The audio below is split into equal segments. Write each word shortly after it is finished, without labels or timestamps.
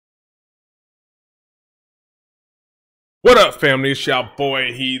What up, family? It's your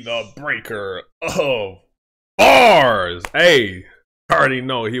boy, he the breaker of bars. Hey, I already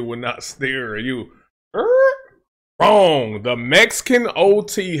know he will not steer you wrong. The Mexican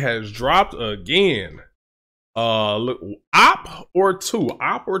OT has dropped again. Look, Op or two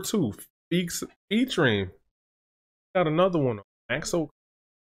featuring. Got another one. MAXO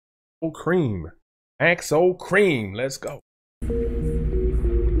Cream. MAXO Cream. Let's go.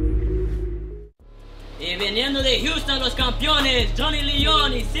 Y viniendo de Houston los campeones, Johnny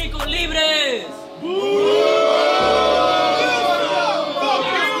Leon y 5 libres. What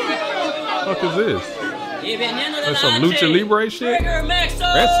the fuck is this? Y viniendo de That's some Lucha Libre shit? MAXO.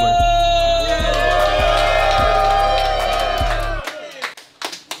 Wrestling.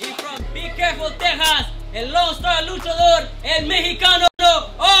 Y from Be Careful, Texas, el Lone Star luchador, el mexicano.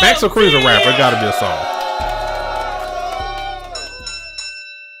 MAXO Cream's a rapper. It gotta be a song.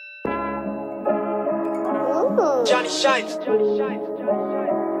 Johnny Shines. This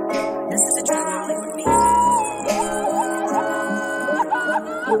is a drama with me.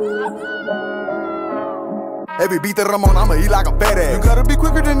 Every beat that I'm on, I'ma eat like a fat ass. You gotta be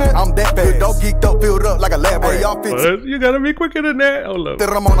quicker than that. I'm that fast. Dope geeked up, filled up like a lab rat. Y'all 15. You gotta be quicker than that. Hold up. That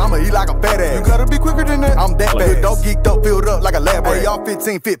I'm on, I'ma eat like a fat ass. You gotta be quicker than that. I'm that fast. Dope geeked up, filled up like a lab rat. Y'all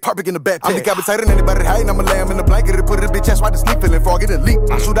 15 fit, perfect in the back. I'm decapitating anybody hating. I'ma lay him in the blanket and put it in bitch ass right to sleep, feeling froggy to leap.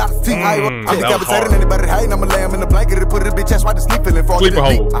 I shoot out the teeth. I'm decapitating anybody hating. I'ma lay him in the blanket and put it in bitch ass right to sleep, feeling froggy to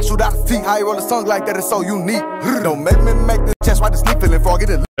leap. I shoot out the teeth. How you roll a song like that is so unique. Don't make me make the chest right to sleep, feeling froggy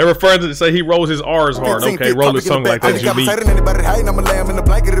to leap. They're referring to say he rolls his R's hard. Okay, roll his tongue like that. Anybody hating, I'ma lay him in the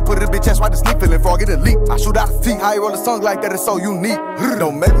blanket and put it in bitch ass right to sleep, feeling froggy to leap. I shoot out the teeth. How you roll a song like that is so unique.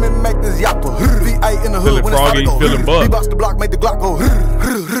 Don't make me make this yapper. V8 in the hood when it started go. B-box the block, make the Glock go.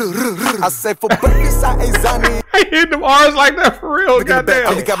 I say for breakfast, I ate Zani. I hit them R's like that for real. Goddamn.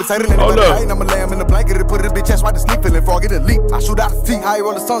 I'm decapitating anybody hating, I'ma lay him in the blanket and put it in bitch ass right to sleep, feeling froggy to leap. I shoot out the teeth. How you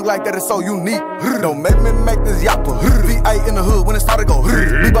roll a song like that is so unique. Don't make me make this yapper. V8 in the hood when it started go.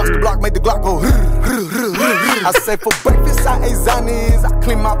 B-box the block, make the Glock go. I say for breakfast, I ate Zanies. I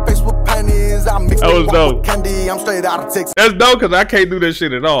clean my face with panties. I mix it with candy. I'm straight out of Texas. That's dope because I can't do that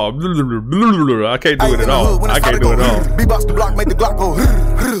shit at all. I can't do it at all. I can't do it at all. B-box the block, make the Glock go.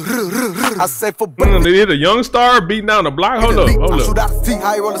 I say for breakfast. They hit a young star beating down the block. Hold up.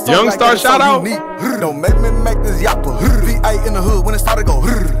 Young star shout out. Don't make me make this yapper. V8 in the hood when it started go.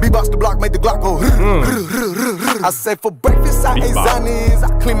 B-box the block, make the Glock go. I say for breakfast, I ate Zanies. I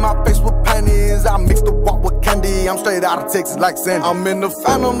clean my face with panties. I mix the walk with candy. I'm straight out of Texas like Sandy. I'm in the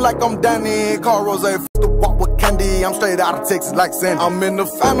Phantom like I'm Danny. Car Rose, the walk with candy. I'm straight out of Texas like Sandy. I'm in the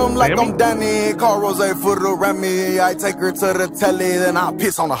Phantom like I'm Danny. Car Rose for the Remy. I take her to the telly, then I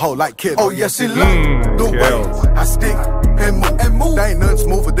piss on the hoe like kid. Oh yeah, she love the way I stick and move. There ain't nothing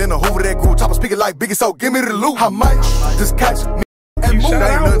smoother than a Hoover that grew. Chopper speaking like Biggie, so give me the loot. I might just catch me and move.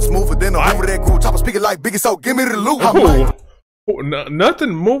 There ain't nothing smoother than a Hoover that grew. Chopper speaking like Biggie, so give me the loot. I might. Nothing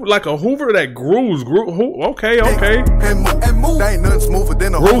move like a Hoover that grooves. Okay. And move. There ain't nothing smoother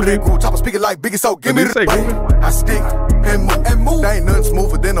than a Hoover that grew. Chopper speaking like Biggie, so give me the loot. I stick and move. There ain't nothing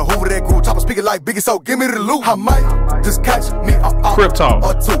smoother than a Hoover that grew. Chopper speaking like Biggie, so give me the loot. I might just catch me a Crypto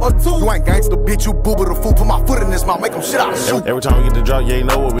or two. You ain't gangsta, bitch. You boober the fool. Put my foot in this mouth, make them shit out of shoot. Every time we get the drop, you ain't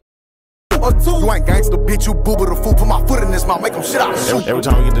know what we. You ain't gangsta, bitch, you boober the fool. Put my foot in this mouth, make them shit out of shoot. Every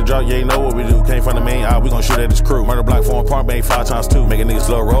time we get the drop, you ain't know what we do. Came from the main eye, we gon' shoot at this crew. Murder block, form part, made 5 times 2. Make a nigga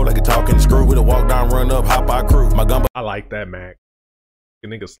slow roll like a talking screw. We the walk down, run up, hop out crew. My gun. I like that, Mac. A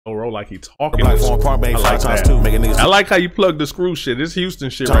nigga slow roll like he talking. Black form part, made 5 times 2. Make a nigga. I like how you plug the screw shit. This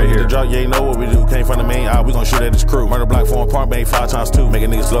Houston shit right here. The drop, you ain't know what we do. Came from the main eye, we gon' shoot at this crew. Murder block, form part, made 5 times 2. Make a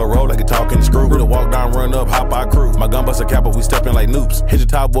nigga slow roll like a talking screw. We the walk down, run up, hop out crew. My gun bust a cap, but we step in like noobs. Hit your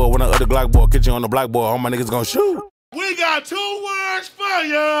top boy when the other Glock boy. Get you on the black boy. All my niggas gon' shoot. We got 2 words for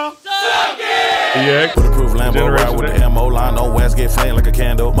y'all. Suck it! Yeah. Bulletproof Lambo ride with the MO line. No West get flame like a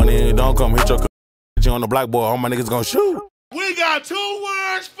candle. Money don't come hit your. Get you on the black boy. All my niggas gon' shoot. We got 2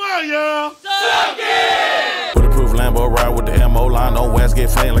 words for y'all. Suck it! Bulletproof Lambo ride with the MO line. No West get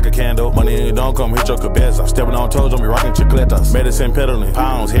flame like a candle. Money don't come hit your cabeza. Stepping on toes, don't be rocking chicletas. Medicine peddling,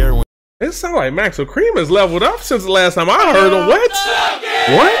 pounds, heroin. It sounds like MAXO Cream has leveled up since the last time I heard him. What?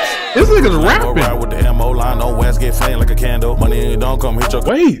 This nigga's rapping. Ride with the MO line. No West get flame like a candle. Money don't come hit your.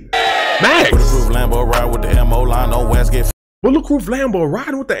 Wait, Max. Bulletproof Lambo ride with the MO line. No West get. Bulletproof Lambo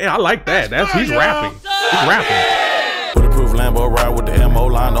riding with the. I like that. He's rapping. He's rapping. Bulletproof Lambo ride with the MO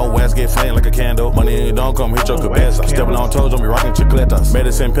line. No West get flame like a candle. Money don't come hit your cabeza. Stepping on toes, don't be rocking chicletas.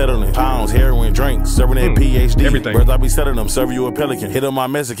 Medicine peddling, pounds, heroin, drinks. Serving that PhD. Everything. Birds I be selling them. Serving you a pelican. Hit on my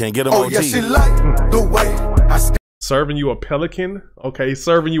Mexican, get them OT. Oh yeah, she like the way I serving you a pelican. Okay,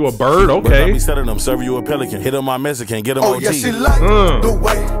 serving you a bird. But I Okay. be selling them, serving you a pelican. Hit up my Mexican, get them Oh, OT. yeah, she like the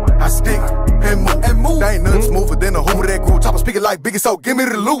way I stick and move. They ain't nothing smoother than a hoover that grew. Chopper speaking like Biggie, so give me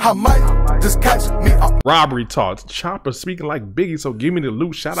the loot. I might just catch me up. Robbery talks. Chopper speaking like Biggie, so give me the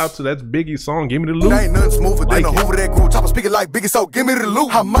loot. Shout out to that Biggie song. Give me the loot. They ain't nothing smoother than Like a it. hoover that grew. Chopper speaking like Biggie, so give me the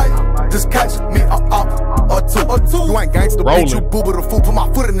loot. I might just catch me up or two. You ain't gangsta, bitch, you Rolling. boober the fool. Put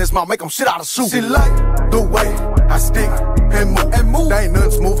my foot in this mouth, make them shit out of shoe. She like the way I stick and move. They ain't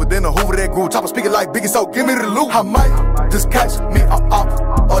nothing smoother than a hoover that grew. Chopper speaking like Biggie, so give me the loot. I might just catch me up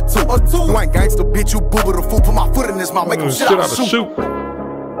or two. You ain't gangsta, bitch, you boober the fool. Put my foot in this mouth, make them shit out of shoe. shoe.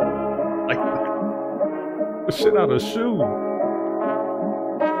 Like shit out of shoe.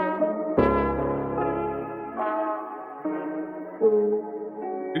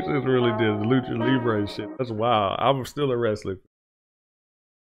 He just really did the Lucha Libre shit. That's wild. I'm still a wrestler.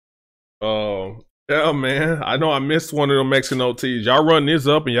 Yeah, man. I know I missed one of them Mexican OTs. Y'all run this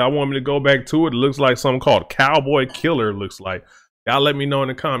up and y'all want me to go back to it. It looks like something called Cowboy Killer. Looks like. Y'all let me know in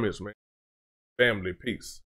the comments, man. Family, peace.